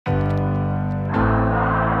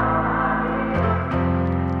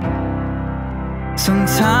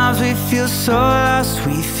Sometimes we feel so lost,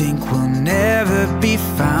 we think we'll never be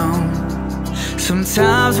found.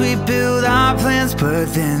 Sometimes we build our plans,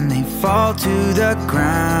 but then they fall to the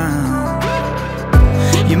ground.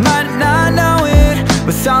 You might not know it,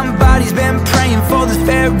 but somebody's been praying for this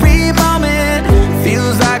very moment.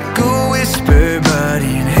 Feels like a whisper, but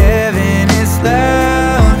in heaven it's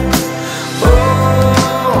loud.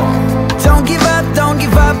 Oh, don't give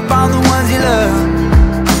up on the ones you love.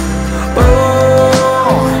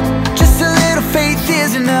 Oh, just a little faith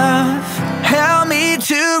is enough. Help me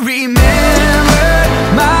to remember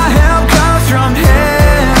my help comes from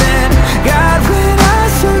heaven. God, when I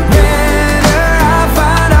surrender, I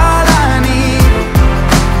find all I need.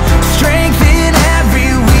 Strength in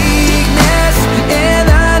every weakness, in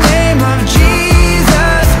the name of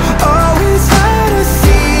Jesus. Always not a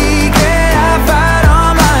secret, I fight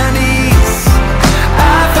on my knees.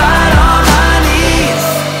 I fight on my knees.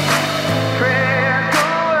 Prayers go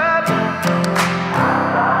up.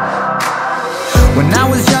 When I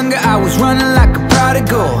was younger, I was running like a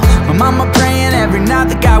prodigal. My mama praying every night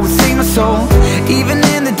that God would save my soul. Even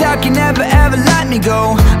in the dark, you never ever let me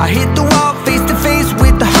go. I hit the wall face to face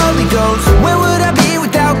with the Holy Ghost. Where would I be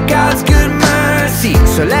without God's good mercy?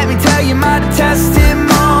 So let me tell you my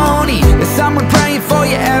testimony. There's someone praying for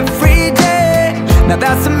you every day. Now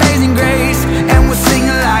that's amazing grace. And we're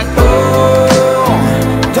singing like, oh,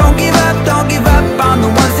 don't give up on the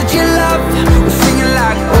ones that you love. We're singing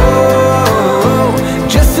like, oh,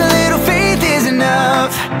 just a little faith is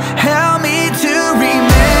enough. Help me to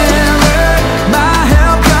remember my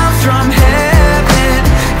help comes from heaven.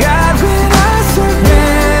 God, when I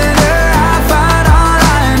surrender, I find all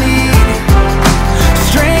I need.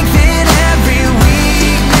 Strength in every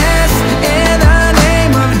weakness, in the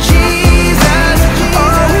name of Jesus.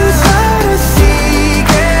 Always not a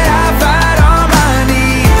secret, I fight on my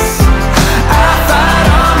knees. I fight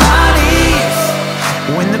on my knees.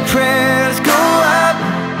 When the prayers go up,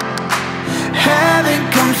 heaven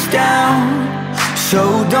comes down.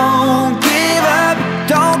 So don't give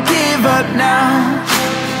up now.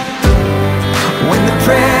 When the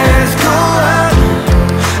prayers go up,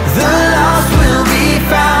 the lost will be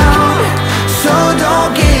found. So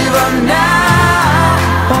don't give up now.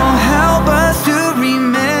 Oh, help us to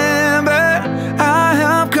remember our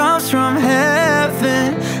help comes from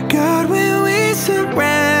heaven. God, when we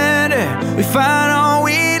surrender, we find all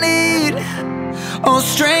we need. Oh,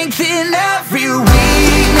 strength in every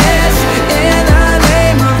weakness, in the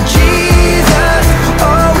name of Jesus.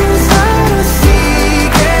 Always not a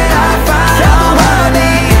secret, I find on my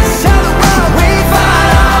knees. Tell the world we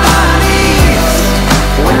find on my knees.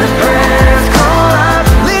 When the prayers go up,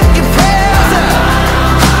 lift your prayers up.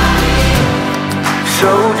 So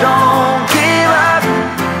don't